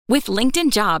With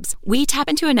LinkedIn Jobs, we tap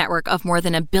into a network of more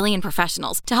than 1 billion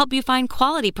professionals to help you find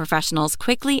quality professionals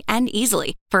quickly and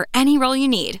easily for any role you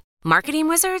need. Marketing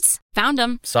wizards? Found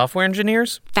them. Software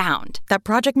engineers? Found. That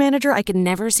project manager I could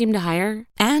never seem to hire?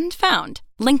 And found.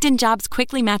 LinkedIn Jobs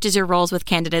quickly matches your roles with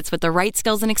candidates with the right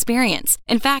skills and experience.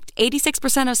 In fact,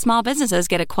 86% of small businesses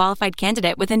get a qualified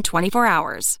candidate within 24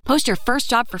 hours. Post your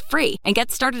first job for free and get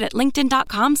started at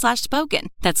linkedin.com/spoken.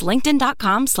 That's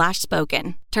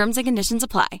linkedin.com/spoken. Terms and conditions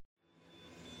apply.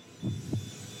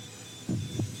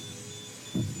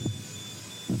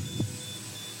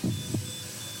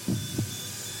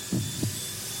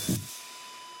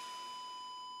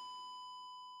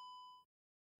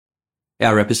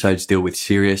 Our episodes deal with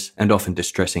serious and often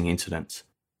distressing incidents.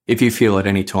 If you feel at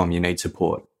any time you need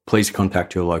support, please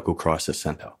contact your local crisis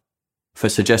centre. For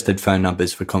suggested phone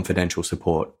numbers for confidential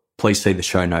support, please see the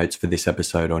show notes for this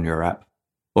episode on your app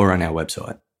or on our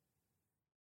website.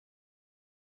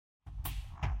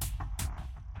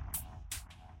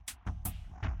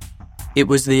 It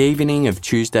was the evening of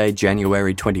Tuesday,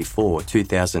 January 24,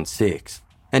 2006,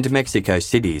 and Mexico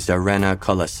City's Arena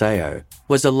Coliseo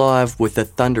was alive with the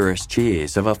thunderous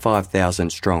cheers of a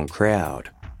 5,000-strong crowd.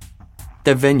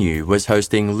 The venue was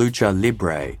hosting Lucha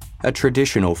Libre, a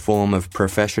traditional form of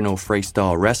professional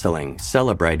freestyle wrestling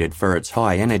celebrated for its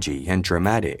high energy and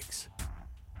dramatics.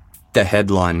 The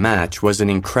headline match was an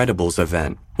Incredibles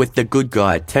event, with the good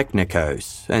guy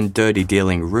Technicos and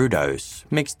dirty-dealing Rudos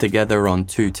mixed together on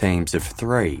 2 teams of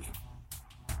 3.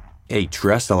 Each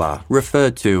wrestler,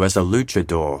 referred to as a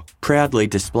luchador, proudly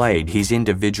displayed his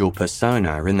individual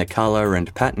persona in the colour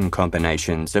and pattern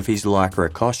combinations of his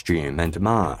lycra costume and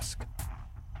mask.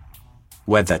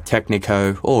 Whether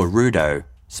Technico or Rudo,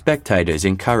 spectators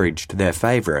encouraged their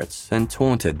favourites and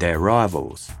taunted their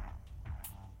rivals.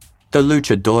 The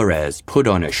luchadores put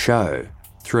on a show,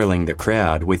 thrilling the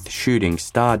crowd with shooting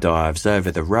star dives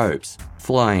over the ropes,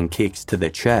 flying kicks to the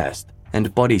chest,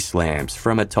 and body slams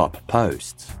from atop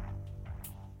posts.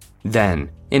 Then,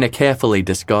 in a carefully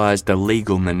disguised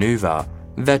illegal manoeuvre,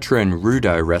 veteran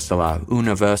Rudo wrestler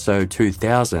Universo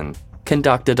 2000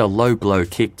 conducted a low blow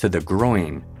kick to the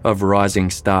groin of rising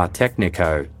star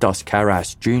Technico Dos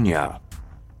Caras Jr.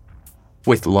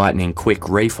 With lightning-quick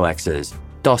reflexes,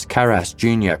 Dos Caras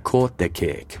Jr. caught the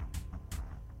kick.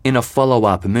 In a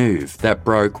follow-up move that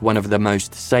broke one of the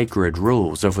most sacred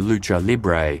rules of Lucha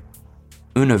Libre,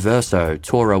 Universo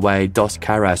tore away Dos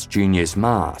Caras Jr.'s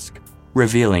mask,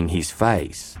 revealing his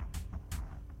face.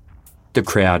 The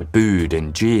crowd booed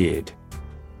and jeered.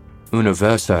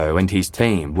 Universo and his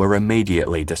team were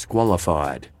immediately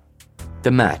disqualified.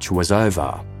 The match was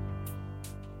over.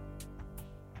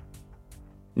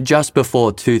 Just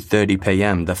before 2:30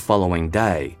 p.m. the following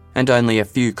day, and only a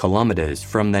few kilometres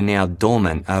from the now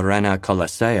dormant Arena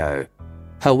Coliseo,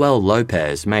 Joel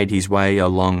Lopez made his way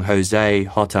along Jose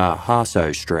Jota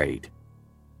Hasso Street.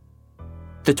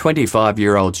 The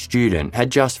 25-year-old student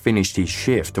had just finished his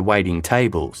shift waiting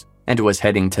tables and was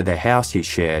heading to the house he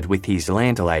shared with his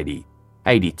landlady,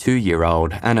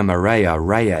 82-year-old Ana Maria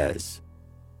Reyes.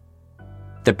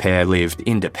 The pair lived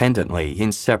independently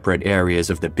in separate areas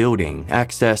of the building,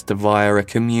 accessed via a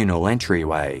communal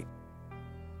entryway.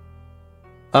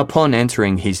 Upon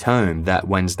entering his home that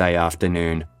Wednesday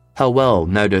afternoon, Joel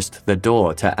noticed the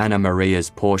door to Ana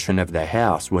Maria's portion of the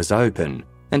house was open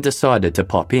and decided to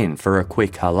pop in for a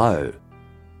quick hello.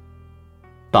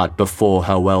 But before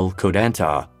Joel could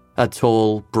enter, a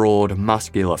tall, broad,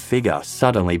 muscular figure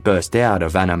suddenly burst out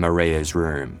of Ana Maria's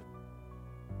room.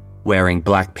 Wearing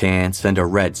black pants and a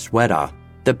red sweater,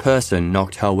 the person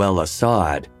knocked Joel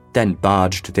aside, then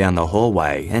barged down the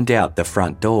hallway and out the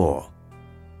front door.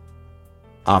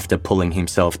 After pulling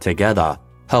himself together,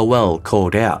 Joel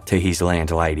called out to his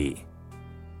landlady.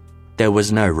 There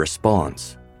was no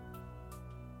response.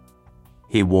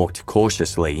 He walked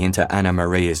cautiously into Ana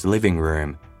Maria's living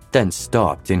room, then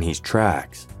stopped in his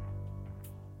tracks.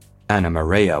 Ana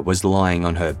Maria was lying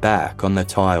on her back on the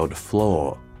tiled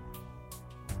floor.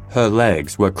 Her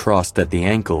legs were crossed at the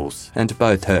ankles and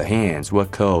both her hands were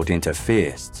curled into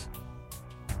fists.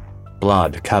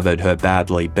 Blood covered her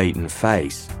badly beaten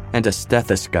face and a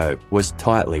stethoscope was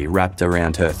tightly wrapped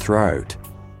around her throat.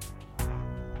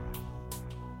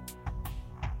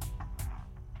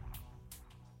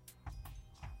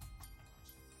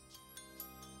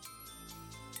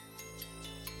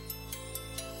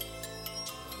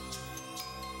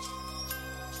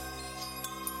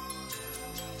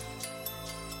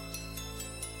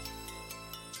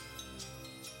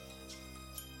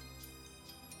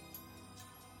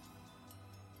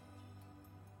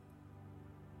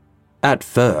 At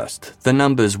first, the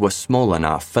numbers were small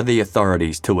enough for the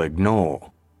authorities to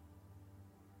ignore.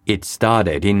 It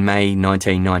started in May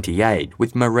 1998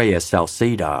 with Maria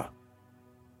Salceda.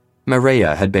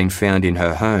 Maria had been found in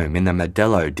her home in the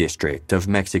Modelo district of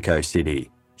Mexico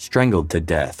City, strangled to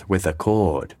death with a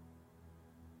cord.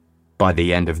 By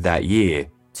the end of that year,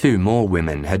 2 more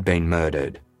women had been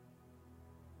murdered.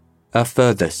 A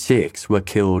further 6 were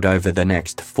killed over the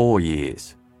next 4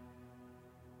 years.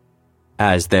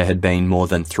 As there had been more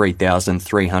than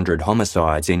 3,300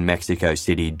 homicides in Mexico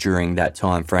City during that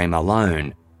time frame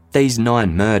alone, these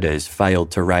 9 murders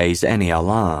failed to raise any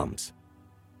alarms.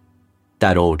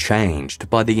 That all changed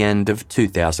by the end of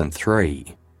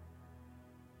 2003.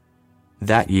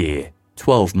 That year,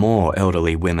 12 more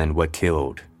elderly women were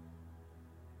killed.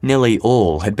 Nearly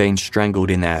all had been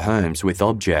strangled in their homes with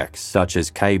objects such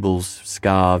as cables,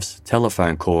 scarves,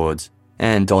 telephone cords,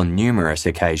 and, on numerous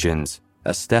occasions,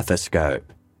 a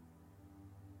stethoscope.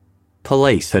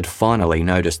 Police had finally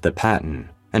noticed the pattern,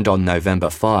 and on November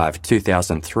 5,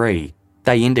 2003,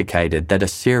 they indicated that a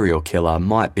serial killer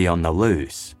might be on the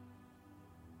loose.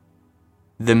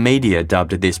 The media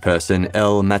dubbed this person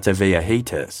El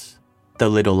Mataviejitas, the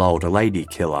little old lady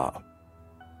killer.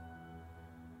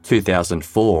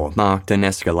 2004 marked an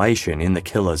escalation in the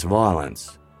killer's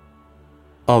violence.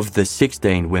 Of the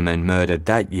 16 women murdered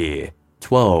that year,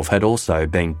 12 had also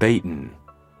been beaten.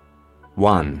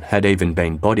 1 had even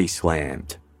been body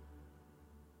slammed.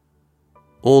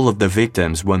 All of the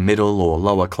victims were middle or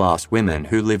lower class women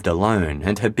who lived alone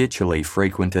and habitually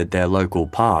frequented their local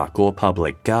park or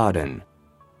public garden.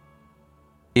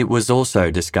 It was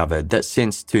also discovered that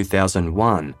since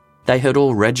 2001, they had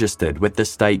all registered with the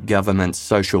state government's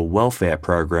social welfare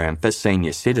program for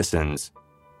senior citizens,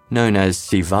 known as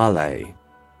SIVALE.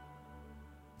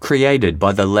 Created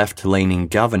by the left-leaning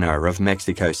governor of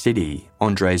Mexico City,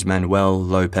 Andrés Manuel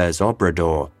López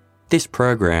Obrador, this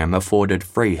program afforded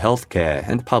free healthcare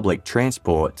and public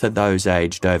transport to those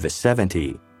aged over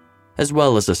 70, as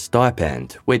well as a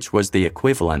stipend, which was the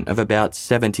equivalent of about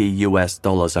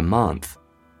 $70 a month.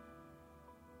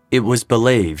 It was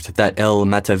believed that El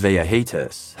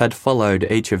Mataviejitas had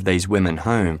followed each of these women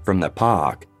home from the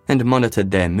park and monitored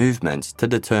their movements to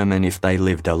determine if they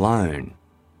lived alone.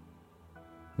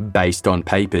 Based on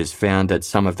papers found at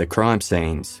some of the crime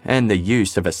scenes and the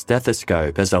use of a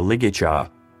stethoscope as a ligature,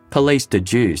 police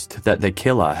deduced that the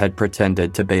killer had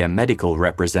pretended to be a medical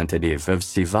representative of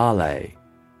SIVALE.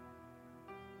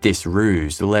 This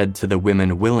ruse led to the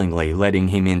women willingly letting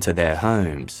him into their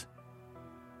homes.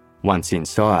 Once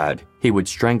inside, he would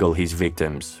strangle his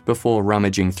victims before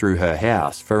rummaging through her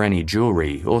house for any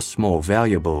jewelry or small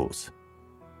valuables.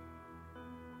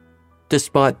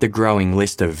 Despite the growing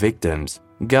list of victims,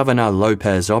 Governor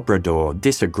López Obrador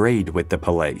disagreed with the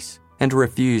police and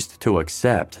refused to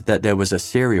accept that there was a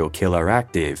serial killer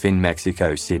active in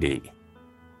Mexico City.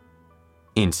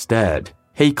 Instead,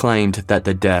 he claimed that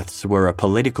the deaths were a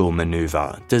political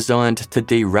maneuver designed to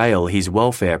derail his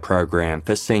welfare program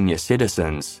for senior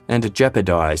citizens and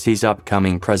jeopardize his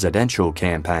upcoming presidential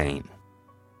campaign.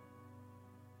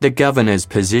 The governor's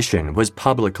position was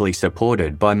publicly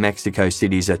supported by Mexico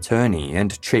City's attorney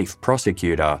and chief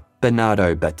prosecutor,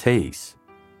 Bernardo Batiz.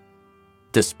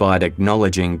 Despite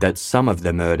acknowledging that some of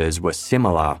the murders were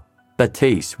similar,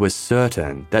 Batiz was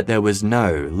certain that there was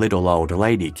no little old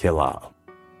lady killer.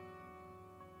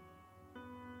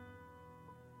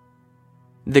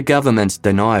 The government's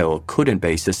denial couldn't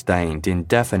be sustained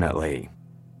indefinitely.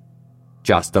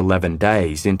 Just 11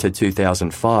 days into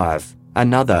 2005,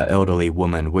 another elderly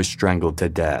woman was strangled to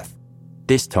death,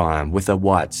 this time with a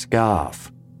white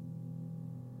scarf.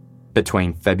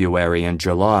 Between February and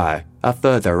July, a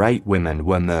further 8 women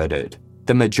were murdered,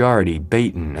 the majority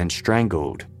beaten and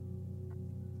strangled.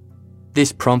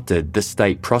 This prompted the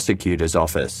state prosecutor's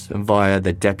office, via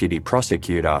the deputy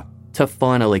prosecutor, to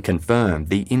finally confirm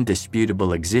the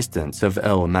indisputable existence of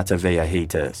El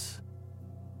Mataviejitas.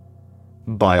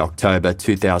 By October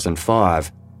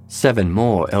 2005, 7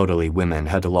 more elderly women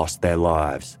had lost their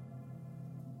lives.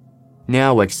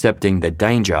 Now accepting the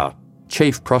danger,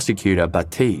 Chief Prosecutor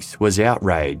Batiz was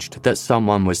outraged that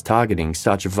someone was targeting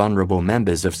such vulnerable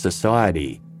members of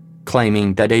society,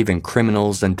 claiming that even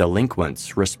criminals and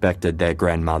delinquents respected their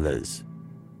grandmothers.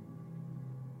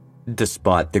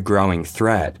 Despite the growing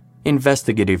threat,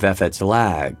 investigative efforts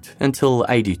lagged until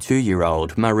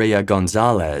 82-year-old Maria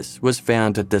Gonzalez was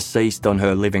found deceased on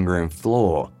her living room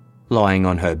floor, lying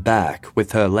on her back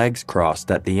with her legs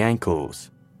crossed at the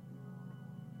ankles.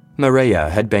 Maria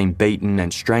had been beaten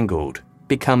and strangled,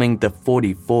 becoming the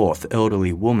 44th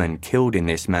elderly woman killed in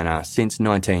this manner since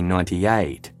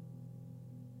 1998.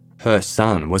 Her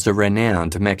son was a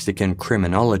renowned Mexican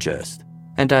criminologist,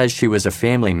 and as she was a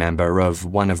family member of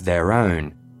one of their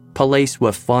own, police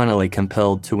were finally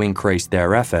compelled to increase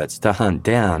their efforts to hunt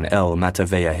down El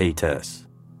Mataviejitas.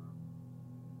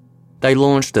 They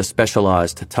launched a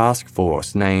specialised task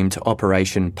force named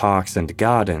Operation Parks and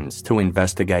Gardens to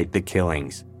investigate the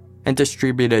killings and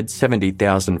distributed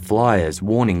 70,000 flyers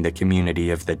warning the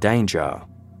community of the danger.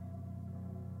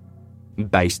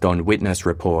 Based on witness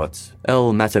reports,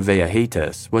 El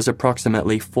Mataviejitas was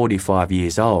approximately 45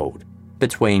 years old,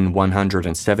 between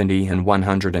 170 and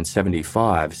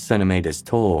 175 centimetres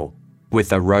tall,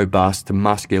 with a robust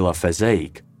muscular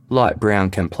physique, light brown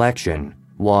complexion,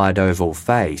 wide oval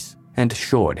face, and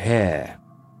short hair.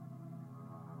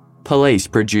 Police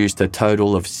produced a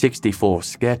total of 64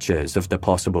 sketches of the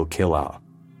possible killer.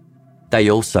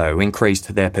 They also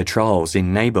increased their patrols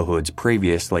in neighbourhoods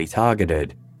previously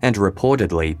targeted and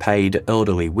reportedly paid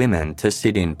elderly women to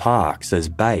sit in parks as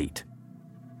bait.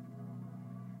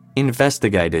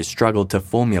 Investigators struggled to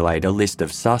formulate a list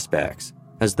of suspects,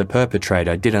 as the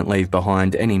perpetrator didn't leave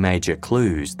behind any major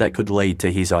clues that could lead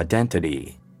to his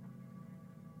identity.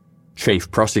 Chief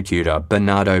Prosecutor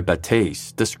Bernardo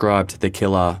Batiste described the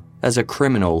killer as a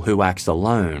criminal who acts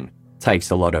alone,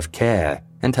 takes a lot of care,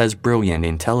 and has brilliant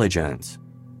intelligence.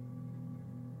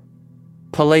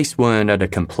 Police weren't at a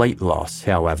complete loss,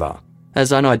 however,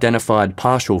 as unidentified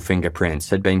partial fingerprints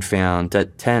had been found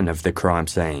at 10 of the crime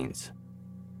scenes.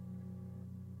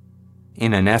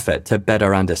 In an effort to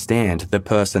better understand the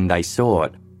person they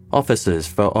sought, officers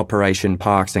for Operation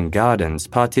Parks and Gardens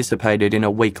participated in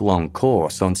a week-long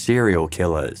course on serial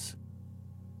killers.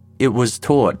 It was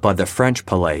taught by the French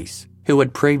police, who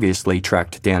had previously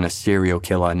tracked down a serial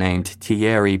killer named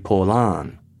Thierry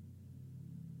Paulin.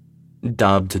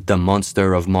 Dubbed the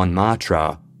Monster of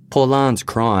Montmartre, Paulin's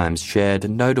crimes shared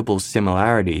notable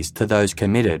similarities to those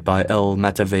committed by El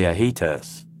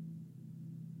Mataviejitas.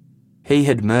 He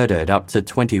had murdered up to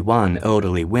 21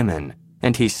 elderly women,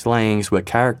 and his slayings were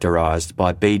characterised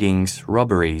by beatings,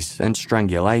 robberies, and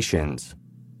strangulations.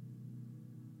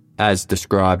 As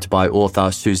described by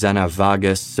author Susana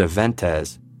Vargas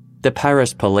Cervantes, the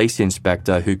Paris police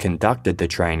inspector who conducted the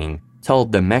training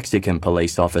told the Mexican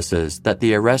police officers that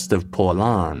the arrest of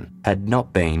Paulin had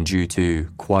not been due to,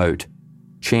 quote,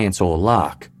 chance or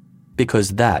luck, because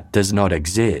that does not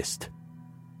exist.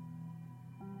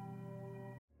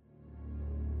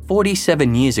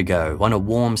 47 years ago, on a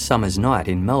warm summer's night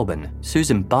in Melbourne,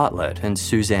 Susan Bartlett and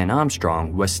Suzanne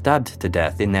Armstrong were stabbed to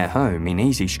death in their home in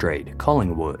Easy Street,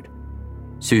 Collingwood.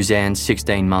 Suzanne's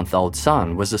 16-month-old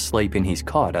son was asleep in his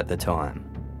cot at the time.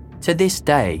 To this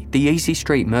day, the Easy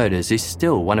Street murders is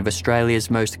still one of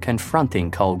Australia's most confronting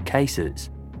cold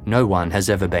cases. No one has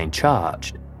ever been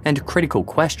charged, and critical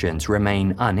questions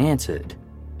remain unanswered.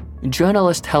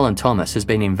 Journalist Helen Thomas has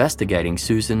been investigating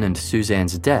Susan and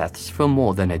Suzanne's deaths for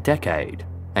more than a decade,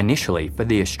 initially for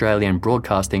the Australian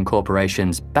Broadcasting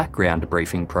Corporation's Background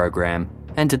Briefing program,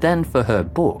 and then for her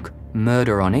book,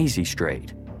 Murder on Easy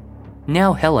Street.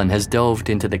 Now Helen has delved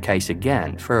into the case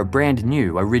again for a brand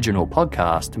new original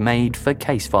podcast made for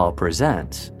Casefile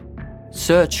Presents.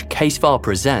 Search Casefile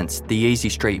Presents The Easy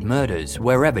Street Murders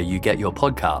wherever you get your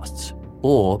podcasts,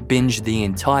 or binge the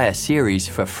entire series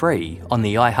for free on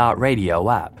the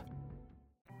iHeartRadio app.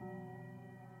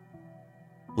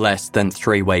 Less than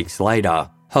 3 weeks later,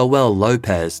 Joel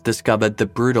Lopez discovered the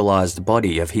brutalised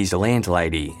body of his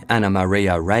landlady, Ana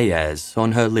Maria Reyes,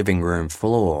 on her living room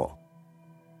floor.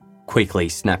 Quickly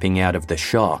snapping out of the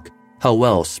shock,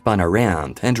 Joel spun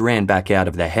around and ran back out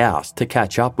of the house to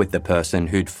catch up with the person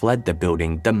who'd fled the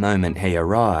building the moment he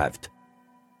arrived.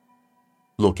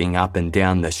 Looking up and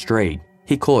down the street,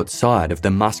 he caught sight of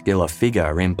the muscular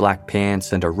figure in black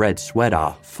pants and a red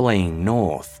sweater fleeing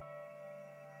north.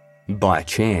 By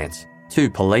chance, 2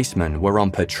 policemen were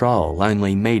on patrol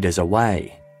only metres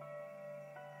away.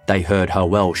 They heard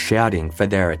Joel shouting for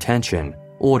their attention,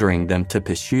 ordering them to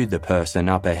pursue the person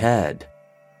up ahead.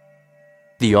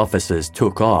 The officers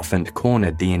took off and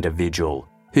cornered the individual,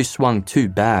 who swung 2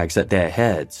 bags at their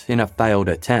heads in a failed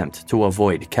attempt to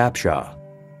avoid capture.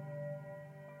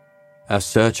 A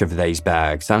search of these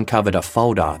bags uncovered a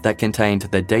folder that contained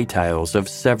the details of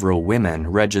several women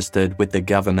registered with the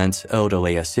government's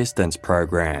Elderly Assistance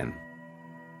Program.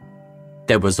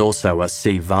 There was also a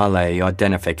C-Vale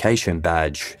identification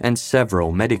badge and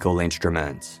several medical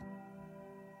instruments.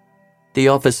 The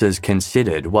officers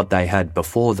considered what they had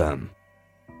before them.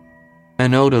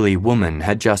 An elderly woman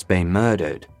had just been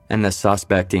murdered, and the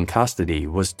suspect in custody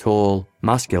was tall,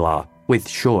 muscular, with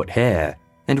short hair,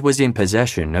 and was in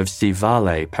possession of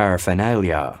C-Vale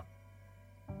paraphernalia.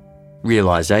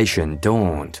 Realisation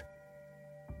dawned.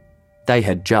 They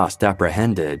had just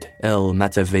apprehended El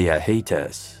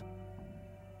Mataviejitas.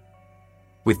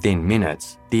 Within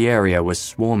minutes, the area was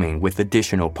swarming with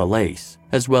additional police,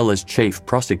 as well as Chief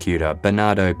Prosecutor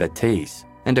Bernardo Batiste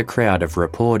and a crowd of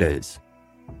reporters.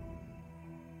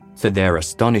 To their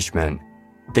astonishment,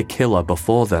 the killer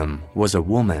before them was a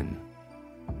woman.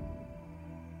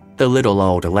 The little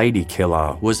old lady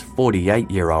killer was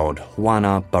 48-year-old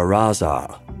Juana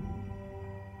Barraza.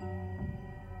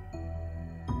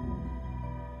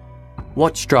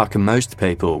 What struck most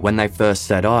people when they first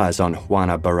set eyes on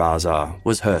Juana Barraza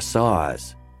was her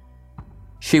size.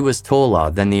 She was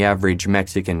taller than the average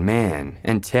Mexican man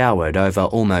and towered over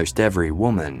almost every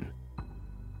woman.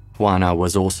 Juana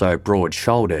was also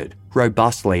broad-shouldered,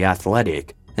 robustly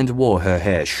athletic, and wore her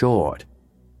hair short.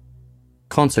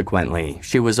 Consequently,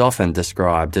 she was often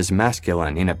described as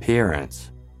masculine in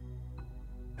appearance.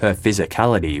 Her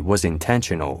physicality was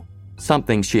intentional,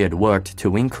 something she had worked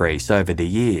to increase over the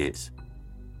years.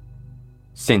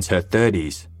 Since her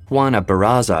 30s, Juana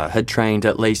Barraza had trained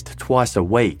at least twice a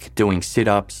week doing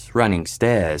sit-ups, running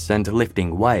stairs, and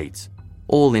lifting weights,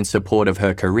 all in support of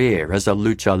her career as a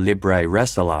lucha libre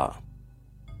wrestler.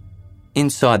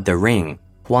 Inside the ring,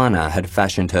 Juana had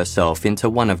fashioned herself into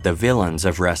one of the villains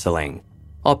of wrestling,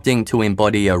 opting to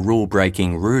embody a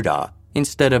rule-breaking ruda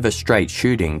instead of a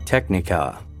straight-shooting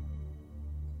technica.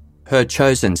 Her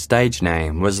chosen stage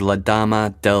name was La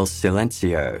Dama del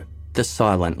Silencio, the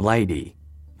Silent Lady,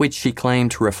 which she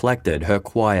claimed reflected her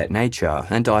quiet nature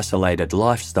and isolated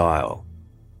lifestyle.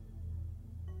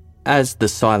 As the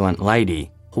Silent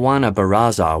Lady, Juana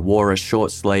Barraza wore a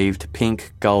short-sleeved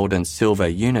pink, gold and silver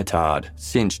unitard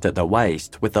cinched at the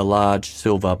waist with a large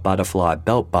silver butterfly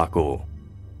belt buckle.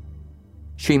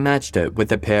 She matched it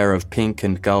with a pair of pink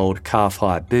and gold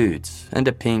calf-high boots and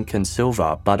a pink and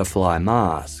silver butterfly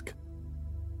mask.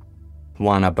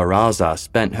 Juana Barraza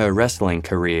spent her wrestling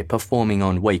career performing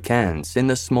on weekends in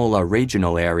the smaller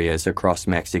regional areas across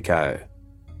Mexico.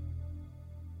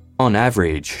 On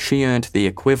average, she earned the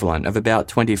equivalent of about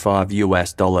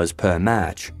 $25 per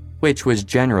match, which was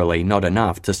generally not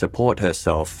enough to support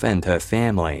herself and her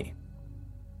family.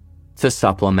 To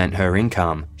supplement her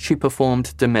income, she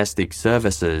performed domestic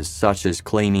services such as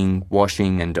cleaning,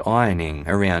 washing and ironing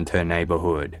around her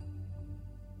neighbourhood.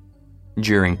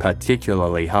 During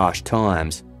particularly harsh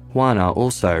times, Juana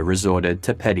also resorted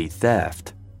to petty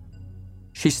theft.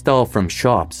 She stole from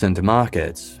shops and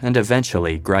markets and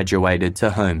eventually graduated to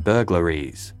home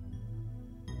burglaries.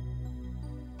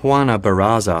 Juana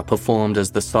Barraza performed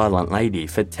as the Silent Lady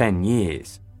for 10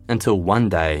 years, until one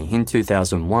day in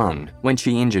 2001 when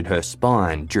she injured her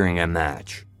spine during a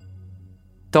match.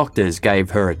 Doctors gave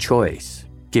her a choice: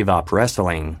 give up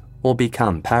wrestling or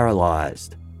become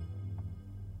paralysed.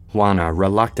 Juana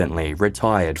reluctantly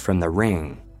retired from the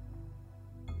ring.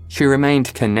 She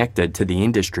remained connected to the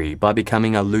industry by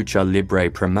becoming a lucha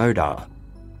libre promoter.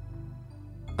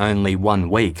 Only 1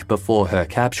 week before her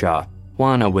capture,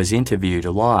 Juana was interviewed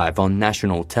live on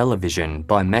national television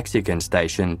by Mexican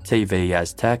station TV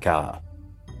Azteca.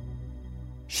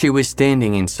 She was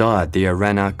standing inside the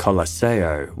Arena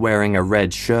Coliseo wearing a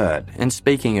red shirt and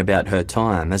speaking about her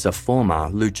time as a former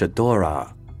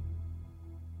luchadora.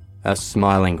 A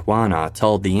smiling Juana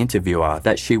told the interviewer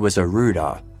that she was a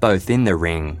ruda, both in the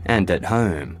ring and at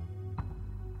home.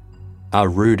 A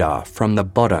ruda from the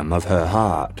bottom of her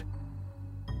heart.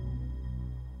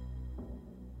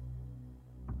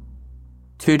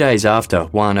 2 days after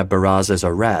Juana Barraza's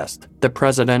arrest, the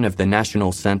president of the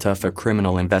National Center for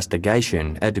Criminal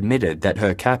Investigation admitted that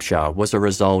her capture was a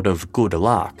result of good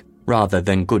luck rather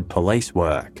than good police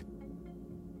work.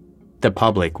 The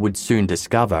public would soon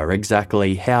discover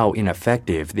exactly how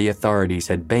ineffective the authorities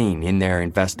had been in their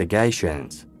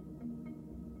investigations.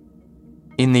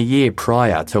 In the year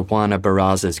prior to Juana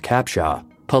Barraza's capture,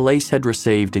 police had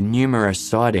received numerous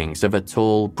sightings of a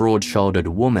tall, broad-shouldered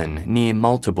woman near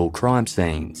multiple crime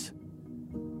scenes.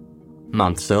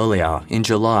 Months earlier, in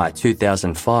July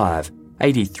 2005,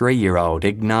 83-year-old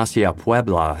Ignacia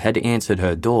Puebla had answered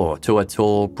her door to a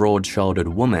tall, broad-shouldered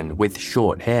woman with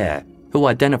short hair who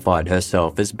identified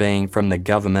herself as being from the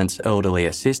government's Elderly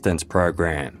Assistance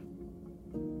Program.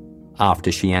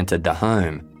 After she entered the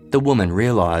home, the woman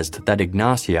realised that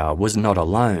Ignacia was not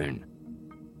alone.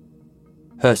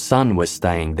 Her son was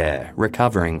staying there,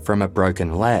 recovering from a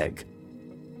broken leg.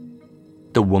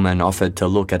 The woman offered to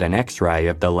look at an X-ray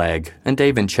of the leg and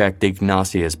even checked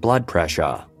Ignacia's blood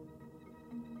pressure.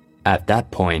 At that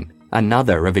point,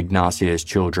 another of Ignacia's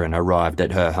children arrived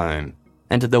at her home,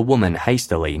 and the woman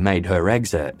hastily made her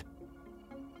exit.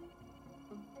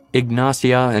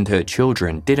 Ignacia and her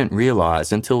children didn't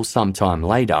realise until some time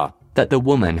later that the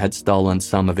woman had stolen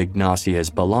some of Ignacia's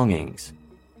belongings.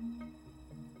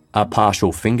 A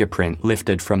partial fingerprint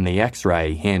lifted from the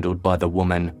X-ray handled by the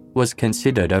woman was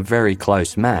considered a very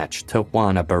close match to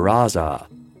Juana Barraza.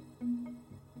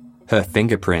 Her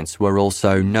fingerprints were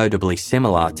also notably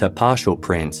similar to partial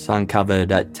prints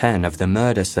uncovered at 10 of the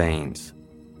murder scenes.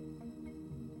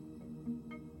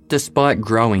 Despite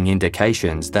growing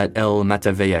indications that El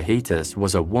Mataviahitas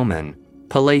was a woman,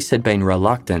 police had been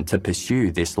reluctant to pursue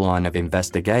this line of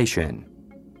investigation.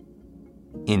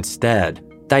 Instead,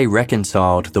 they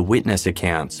reconciled the witness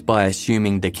accounts by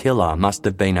assuming the killer must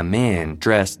have been a man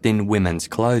dressed in women's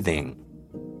clothing.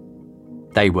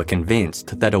 They were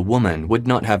convinced that a woman would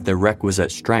not have the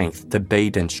requisite strength to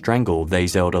beat and strangle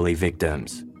these elderly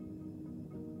victims.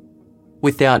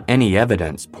 Without any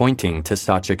evidence pointing to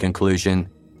such a conclusion,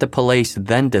 the police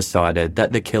then decided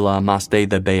that the killer must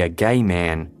either be a gay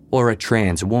man or a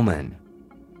trans woman.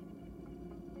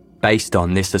 Based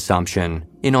on this assumption,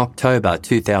 in October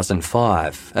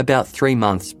 2005, about 3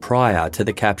 months prior to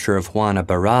the capture of Juana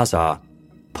Barraza,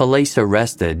 police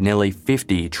arrested nearly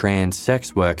 50 trans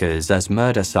sex workers as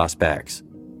murder suspects,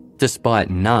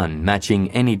 despite none matching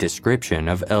any description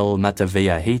of El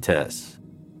Mataviahitas.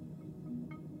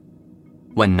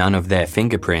 When none of their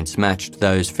fingerprints matched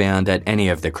those found at any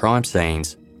of the crime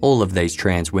scenes, all of these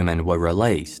trans women were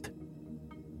released.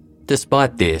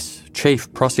 Despite this,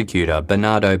 Chief Prosecutor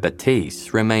Bernardo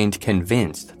Batiste remained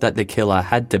convinced that the killer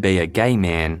had to be a gay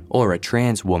man or a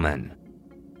trans woman.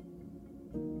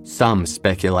 Some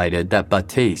speculated that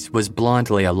Batiste was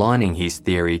blindly aligning his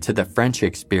theory to the French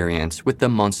experience with the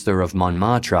monster of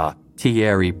Montmartre,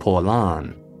 Thierry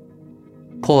Paulin.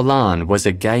 Paulin was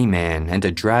a gay man and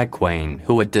a drag queen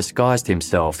who had disguised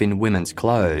himself in women's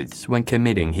clothes when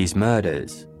committing his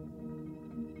murders.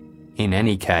 In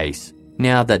any case,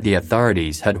 now that the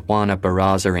authorities had Juana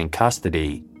Barraza in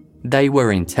custody, they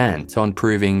were intent on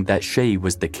proving that she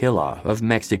was the killer of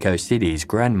Mexico City's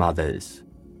grandmothers.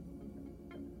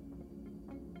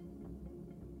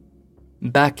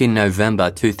 Back in November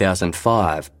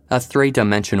 2005, a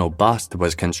 3-dimensional bust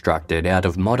was constructed out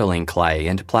of modelling clay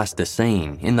and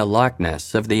plasticine in the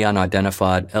likeness of the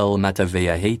unidentified El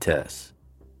Mataviahitas.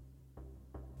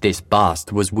 This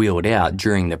bust was wheeled out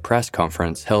during the press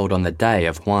conference held on the day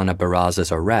of Juana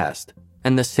Barraza's arrest,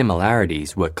 and the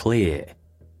similarities were clear.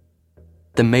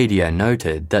 The media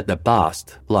noted that the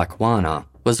bust, like Juana,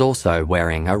 was also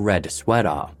wearing a red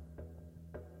sweater.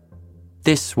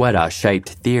 This sweater shaped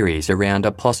theories around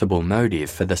a possible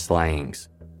motive for the slayings,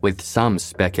 with some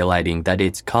speculating that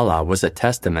its colour was a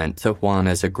testament to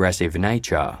Juana's aggressive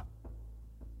nature.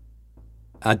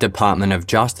 A Department of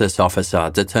Justice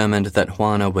officer determined that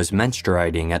Juana was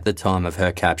menstruating at the time of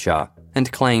her capture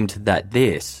and claimed that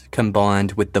this,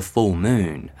 combined with the full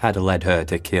moon, had led her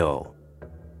to kill.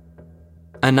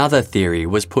 Another theory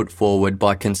was put forward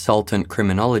by consultant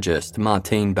criminologist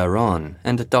Martine Baron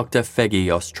and Dr. Fegi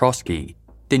Ostrowski,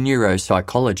 the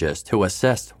neuropsychologist who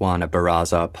assessed Juana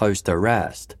Barraza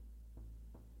post-arrest.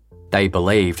 They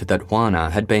believed that Juana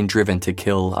had been driven to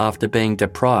kill after being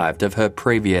deprived of her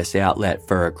previous outlet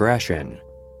for aggression.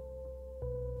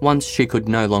 Once she could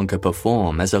no longer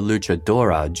perform as a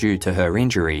luchadora due to her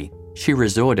injury, she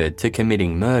resorted to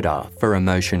committing murder for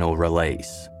emotional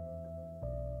release.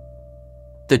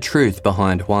 The truth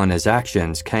behind Juana's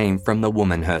actions came from the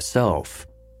woman herself.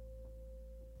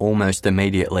 Almost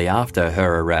immediately after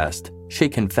her arrest, she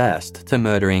confessed to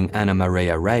murdering Ana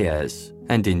Maria Reyes,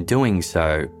 and in doing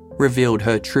so, revealed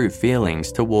her true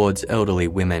feelings towards elderly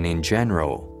women in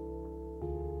general.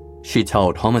 She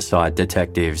told homicide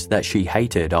detectives that she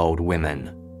hated old women.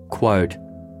 Quote,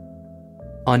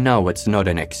 "I know it's not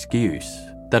an excuse,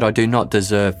 that I do not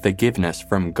deserve forgiveness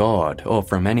from God or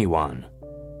from anyone.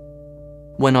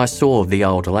 When I saw the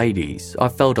old ladies, I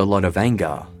felt a lot of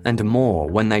anger, and more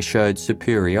when they showed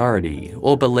superiority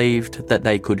or believed that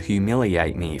they could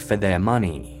humiliate me for their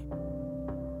money."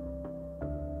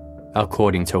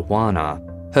 According to Juana,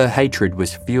 her hatred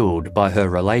was fueled by her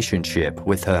relationship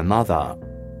with her mother.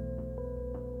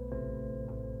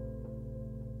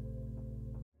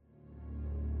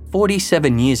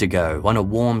 "47 years ago, on a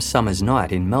warm summer's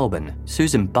night in Melbourne,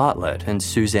 Susan Bartlett and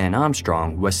Suzanne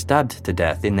Armstrong were stabbed to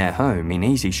death in their home in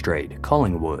Easy Street,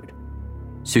 Collingwood.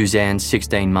 Suzanne's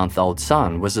 16-month-old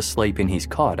son was asleep in his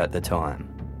cot at the time.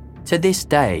 To this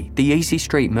day, the Easy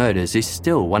Street murders is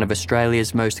still one of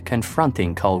Australia's most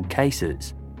confronting cold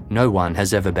cases. No one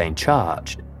has ever been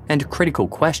charged, and critical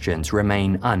questions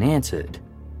remain unanswered.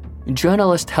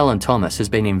 Journalist Helen Thomas has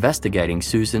been investigating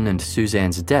Susan and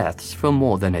Suzanne's deaths for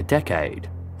more than a decade,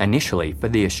 initially for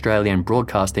the Australian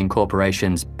Broadcasting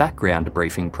Corporation's Background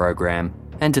Briefing program,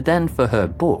 and then for her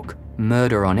book,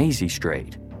 Murder on Easy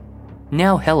Street.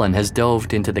 Now Helen has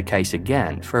delved into the case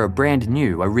again for a brand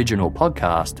new original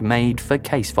podcast made for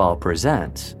Casefile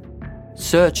Presents.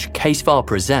 Search Casefile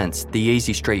Presents The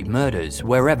Easy Street Murders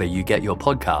wherever you get your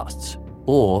podcasts,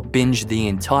 or binge the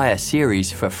entire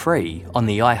series for free on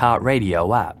the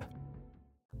iHeartRadio app.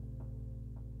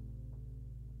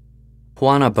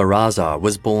 Juana Barraza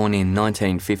was born in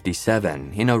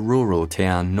 1957 in a rural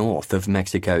town north of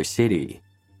Mexico City.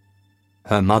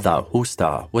 Her mother,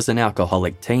 Justa, was an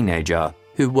alcoholic teenager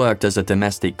who worked as a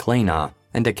domestic cleaner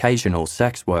and occasional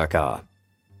sex worker.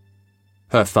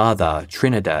 Her father,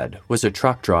 Trinidad, was a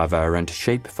truck driver and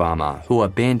sheep farmer who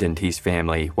abandoned his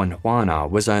family when Juana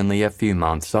was only a few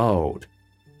months old.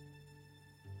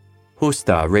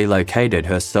 Justa relocated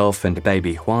herself and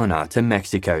baby Juana to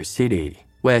Mexico City,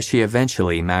 where she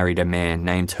eventually married a man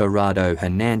named Gerardo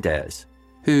Hernandez,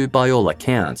 who by all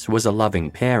accounts was a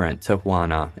loving parent to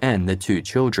Juana and the two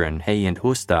children he and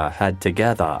Justa had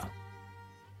together.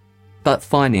 But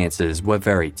finances were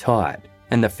very tight,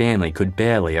 and the family could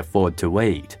barely afford to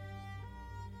eat.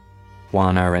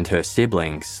 Juana and her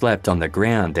siblings slept on the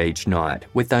ground each night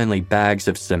with only bags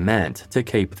of cement to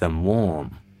keep them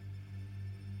warm.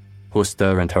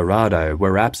 Justa and Gerardo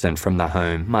were absent from the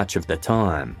home much of the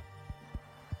time.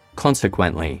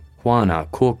 Consequently, Juana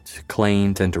cooked,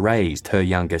 cleaned, and raised her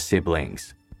younger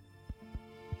siblings.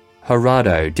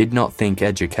 Gerardo did not think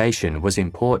education was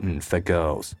important for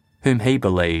girls, whom he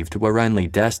believed were only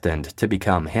destined to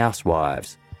become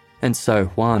housewives, and so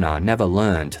Juana never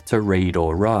learned to read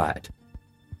or write.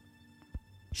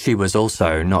 She was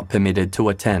also not permitted to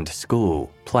attend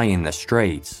school, play in the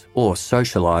streets, or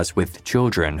socialize with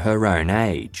children her own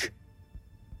age.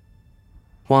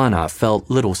 Juana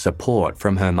felt little support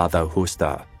from her mother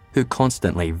Justa, who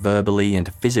constantly verbally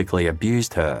and physically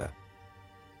abused her.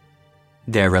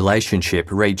 Their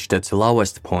relationship reached its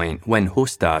lowest point when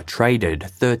Justa traded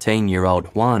 13-year-old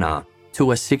Juana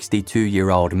to a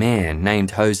 62-year-old man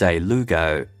named Jose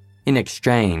Lugo in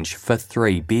exchange for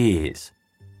 3 beers.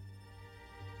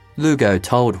 Lugo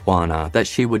told Juana that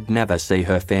she would never see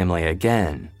her family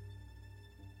again.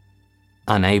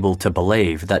 Unable to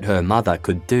believe that her mother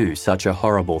could do such a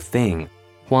horrible thing,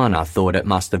 Juana thought it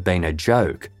must have been a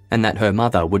joke and that her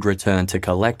mother would return to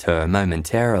collect her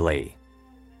momentarily.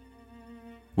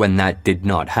 When that did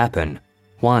not happen,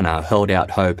 Juana held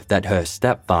out hope that her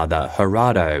stepfather,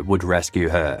 Gerardo, would rescue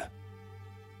her.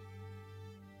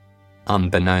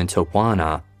 Unbeknown to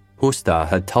Juana, Justa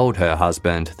had told her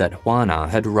husband that Juana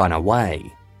had run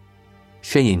away.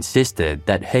 She insisted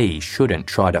that he shouldn't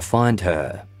try to find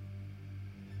her.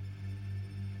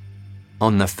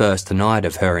 On the first night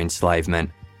of her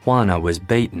enslavement, Juana was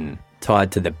beaten,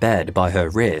 tied to the bed by her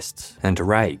wrists, and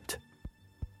raped.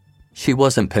 She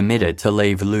wasn't permitted to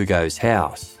leave Lugo's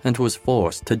house and was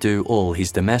forced to do all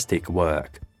his domestic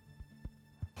work.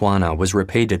 Juana was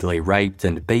repeatedly raped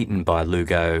and beaten by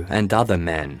Lugo and other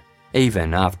men,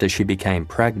 even after she became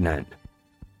pregnant.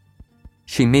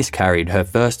 She miscarried her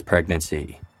first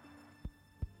pregnancy.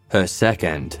 Her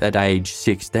second, at age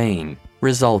 16,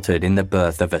 resulted in the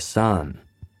birth of a son.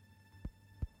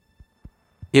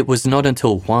 It was not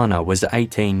until Juana was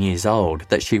 18 years old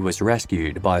that she was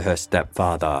rescued by her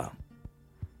stepfather.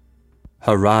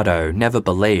 Gerardo never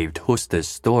believed Justa's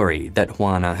story that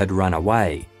Juana had run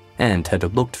away and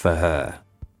had looked for her.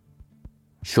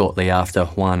 Shortly after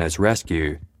Juana's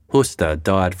rescue, Justa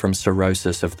died from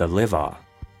cirrhosis of the liver.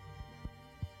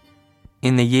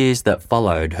 In the years that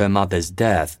followed her mother's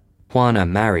death, Juana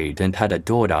married and had a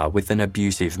daughter with an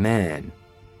abusive man.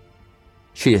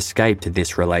 She escaped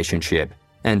this relationship,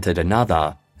 entered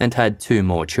another, and had 2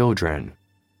 more children.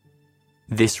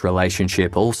 This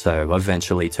relationship also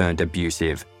eventually turned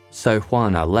abusive, so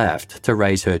Juana left to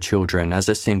raise her children as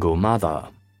a single mother.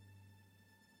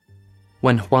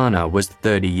 When Juana was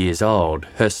 30 years old,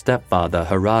 her stepfather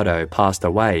Gerardo passed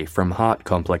away from heart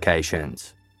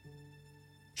complications.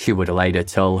 She would later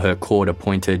tell her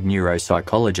court-appointed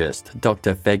neuropsychologist,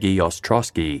 Dr. Feggy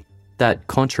Ostrowski, that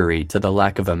contrary to the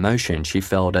lack of emotion she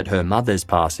felt at her mother's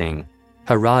passing,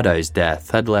 Gerardo's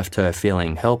death had left her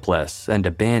feeling helpless and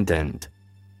abandoned.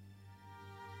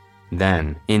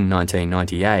 Then, in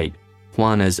 1998,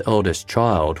 Juana's eldest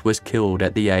child was killed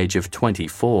at the age of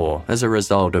 24 as a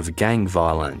result of gang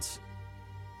violence.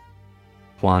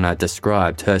 Juana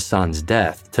described her son's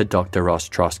death to Dr.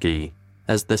 Ostrowski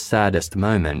as the saddest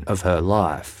moment of her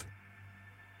life.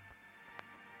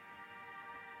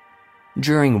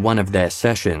 During one of their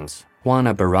sessions,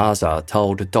 Juana Barraza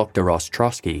told Dr.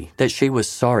 Ostrowski that she was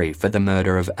sorry for the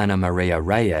murder of Ana Maria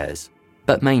Reyes,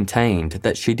 but maintained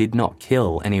that she did not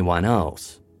kill anyone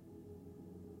else.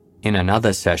 In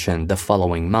another session the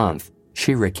following month,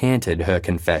 she recanted her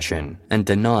confession and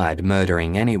denied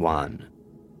murdering anyone.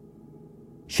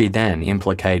 She then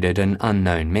implicated an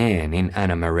unknown man in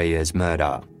Ana Maria's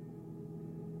murder.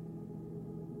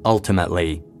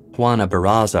 Ultimately, Juana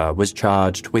Barraza was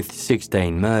charged with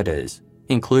 16 murders,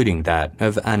 including that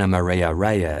of Ana Maria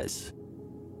Reyes.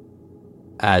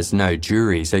 As no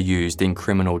juries are used in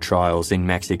criminal trials in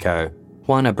Mexico,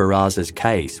 Juana Barraza's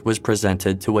case was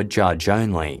presented to a judge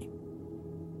only.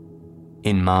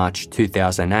 In March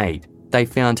 2008, they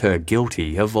found her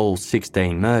guilty of all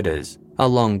 16 murders,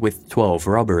 along with 12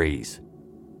 robberies.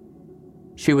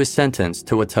 She was sentenced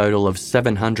to a total of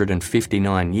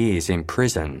 759 years in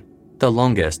prison, the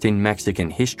longest in Mexican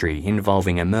history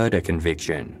involving a murder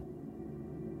conviction.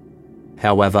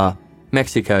 However,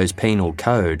 Mexico's penal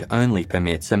code only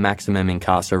permits a maximum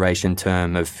incarceration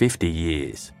term of 50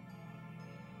 years.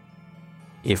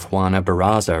 If Juana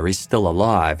Barraza is still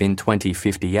alive in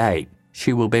 2058,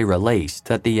 she will be released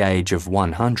at the age of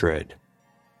 100.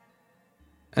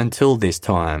 Until this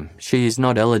time, she is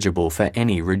not eligible for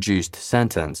any reduced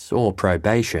sentence or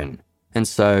probation, and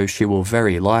so she will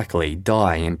very likely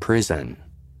die in prison.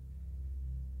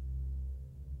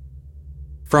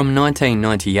 From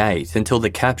 1998 until the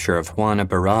capture of Juana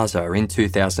Barraza in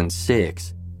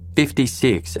 2006,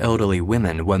 56 elderly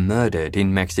women were murdered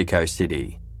in Mexico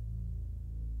City.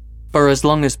 For as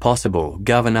long as possible,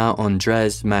 Governor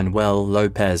Andrés Manuel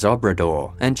López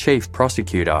Obrador and Chief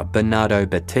Prosecutor Bernardo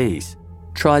Batiz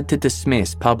tried to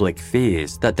dismiss public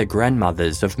fears that the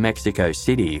grandmothers of Mexico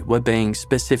City were being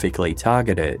specifically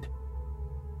targeted.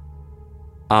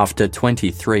 After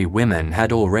 23 women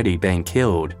had already been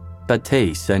killed,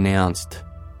 Batiz announced,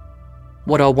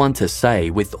 "What I want to say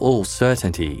with all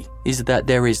certainty is that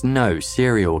there is no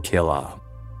serial killer."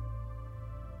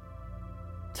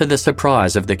 To the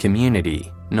surprise of the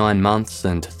community, 9 months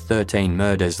and 13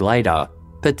 murders later,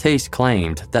 Batiz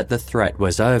claimed that the threat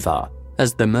was over,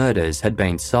 as the murders had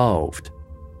been solved.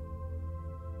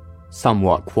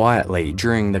 Somewhat quietly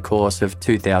during the course of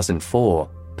 2004,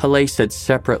 police had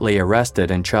separately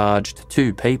arrested and charged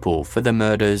 2 people for the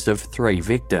murders of 3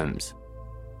 victims.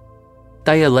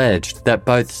 They alleged that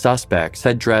both suspects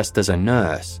had dressed as a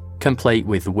nurse, complete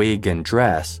with wig and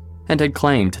dress, and had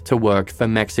claimed to work for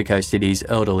Mexico City's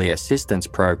Elderly Assistance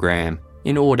Program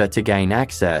in order to gain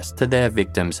access to their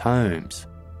victims' homes.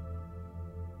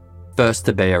 First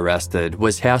to be arrested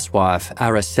was housewife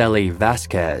Araceli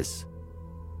Vasquez.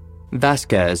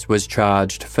 Vasquez was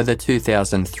charged for the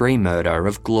 2003 murder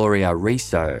of Gloria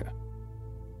Rizzo.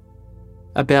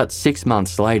 About 6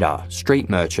 months later, street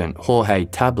merchant Jorge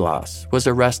Tablas was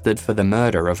arrested for the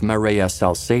murder of Maria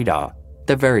Salceda,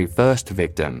 the very first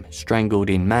victim, strangled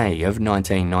in May of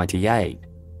 1998.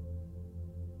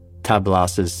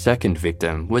 Tablas's second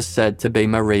victim was said to be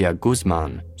Maria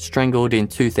Guzman, strangled in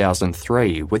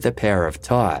 2003 with a pair of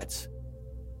tights.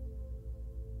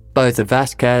 Both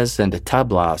Vasquez and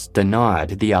Tablas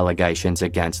denied the allegations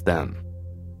against them.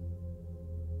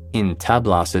 In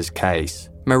Tablas's case,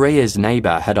 Maria's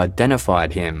neighbour had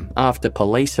identified him after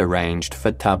police arranged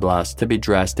for Tablas to be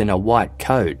dressed in a white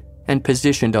coat and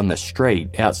positioned on the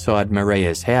street outside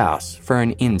Maria's house for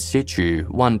an in-situ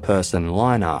one-person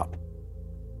lineup.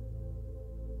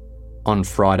 On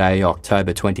Friday,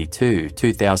 October 22,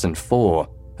 2004,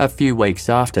 a few weeks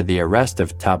after the arrest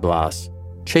of Tablas,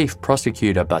 Chief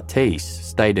Prosecutor Batiz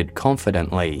stated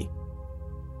confidently,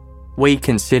 "We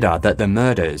consider that the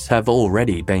murders have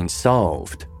already been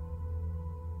solved."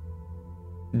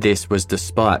 This was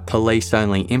despite police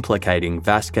only implicating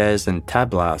Vasquez and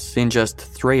Tablas in just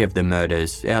 3 of the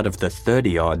murders out of the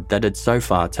 30-odd that had so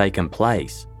far taken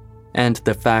place, and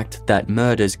the fact that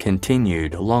murders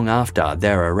continued long after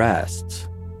their arrests.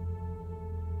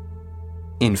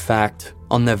 In fact,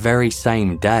 on the very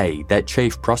same day that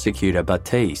Chief Prosecutor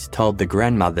Batiz told the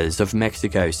grandmothers of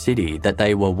Mexico City that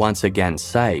they were once again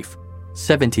safe,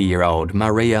 70-year-old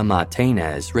Maria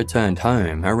Martinez returned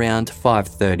home around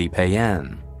 5:30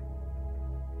 p.m.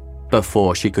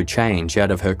 Before she could change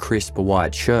out of her crisp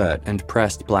white shirt and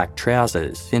pressed black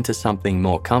trousers into something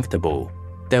more comfortable,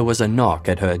 there was a knock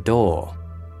at her door.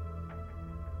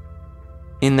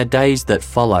 In the days that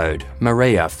followed,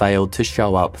 Maria failed to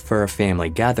show up for a family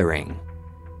gathering.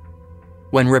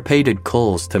 When repeated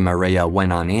calls to Maria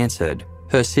went unanswered,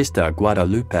 her sister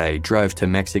Guadalupe drove to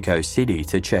Mexico City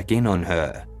to check in on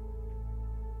her.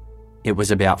 It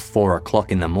was about 4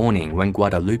 o'clock in the morning when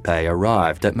Guadalupe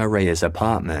arrived at Maria's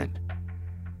apartment.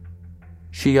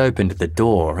 She opened the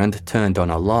door and turned on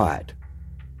a light.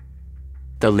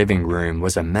 The living room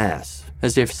was a mess,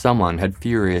 as if someone had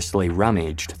furiously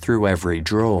rummaged through every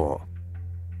drawer.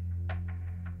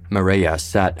 Maria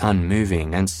sat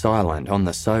unmoving and silent on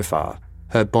the sofa,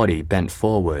 her body bent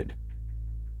forward.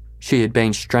 She had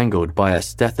been strangled by a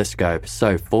stethoscope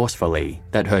so forcefully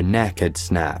that her neck had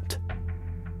snapped.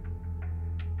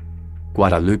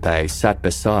 Guadalupe sat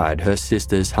beside her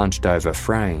sister's hunched-over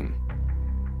frame.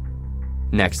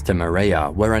 Next to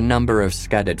Maria were a number of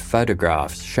scattered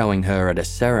photographs showing her at a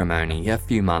ceremony a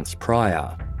few months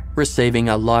prior, receiving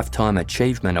a Lifetime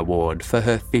Achievement Award for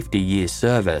her 50-year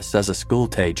service as a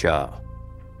schoolteacher.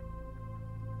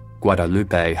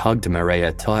 Guadalupe hugged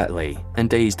Maria tightly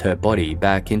and eased her body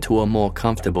back into a more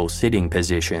comfortable sitting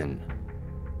position.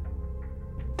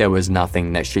 There was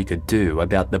nothing that she could do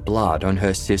about the blood on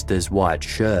her sister's white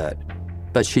shirt,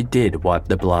 but she did wipe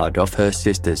the blood off her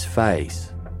sister's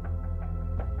face.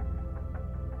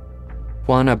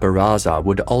 Juana Barraza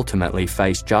would ultimately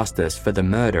face justice for the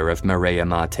murder of Maria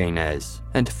Martinez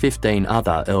and 15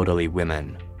 other elderly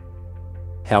women.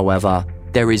 However,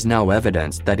 there is no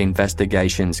evidence that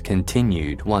investigations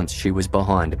continued once she was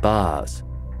behind bars.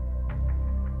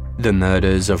 The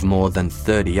murders of more than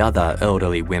 30 other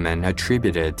elderly women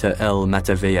attributed to El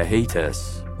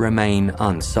Mataviajitas remain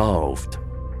unsolved.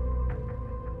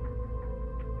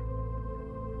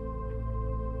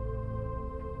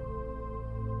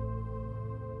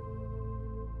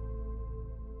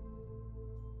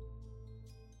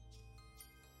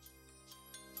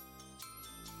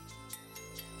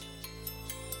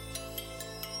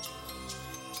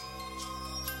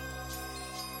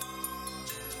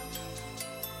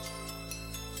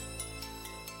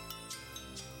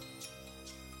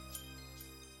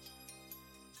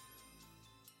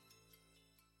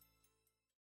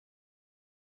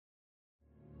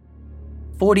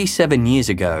 "47 years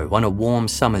ago, on a warm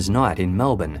summer's night in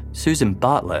Melbourne, Susan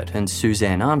Bartlett and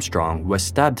Suzanne Armstrong were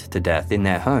stabbed to death in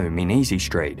their home in Easy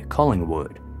Street,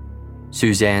 Collingwood.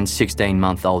 Suzanne's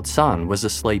 16-month-old son was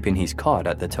asleep in his cot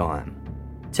at the time.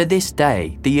 To this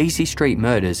day, the Easy Street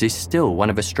murders is still one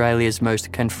of Australia's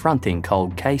most confronting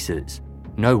cold cases.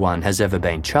 No one has ever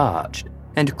been charged,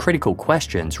 and critical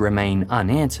questions remain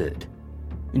unanswered.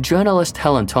 Journalist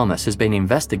Helen Thomas has been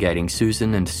investigating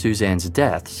Susan and Suzanne's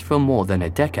deaths for more than a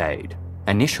decade,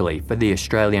 initially for the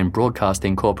Australian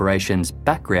Broadcasting Corporation's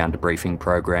Background Briefing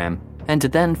program, and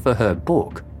then for her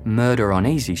book, Murder on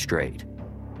Easy Street.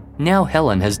 Now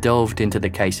Helen has delved into the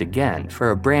case again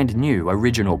for a brand new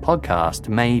original podcast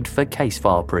made for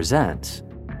Casefile Presents.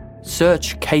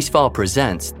 Search Casefile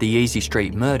Presents The Easy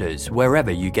Street Murders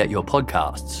wherever you get your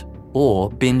podcasts, or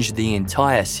binge the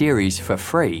entire series for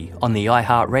free on the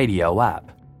iHeartRadio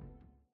app.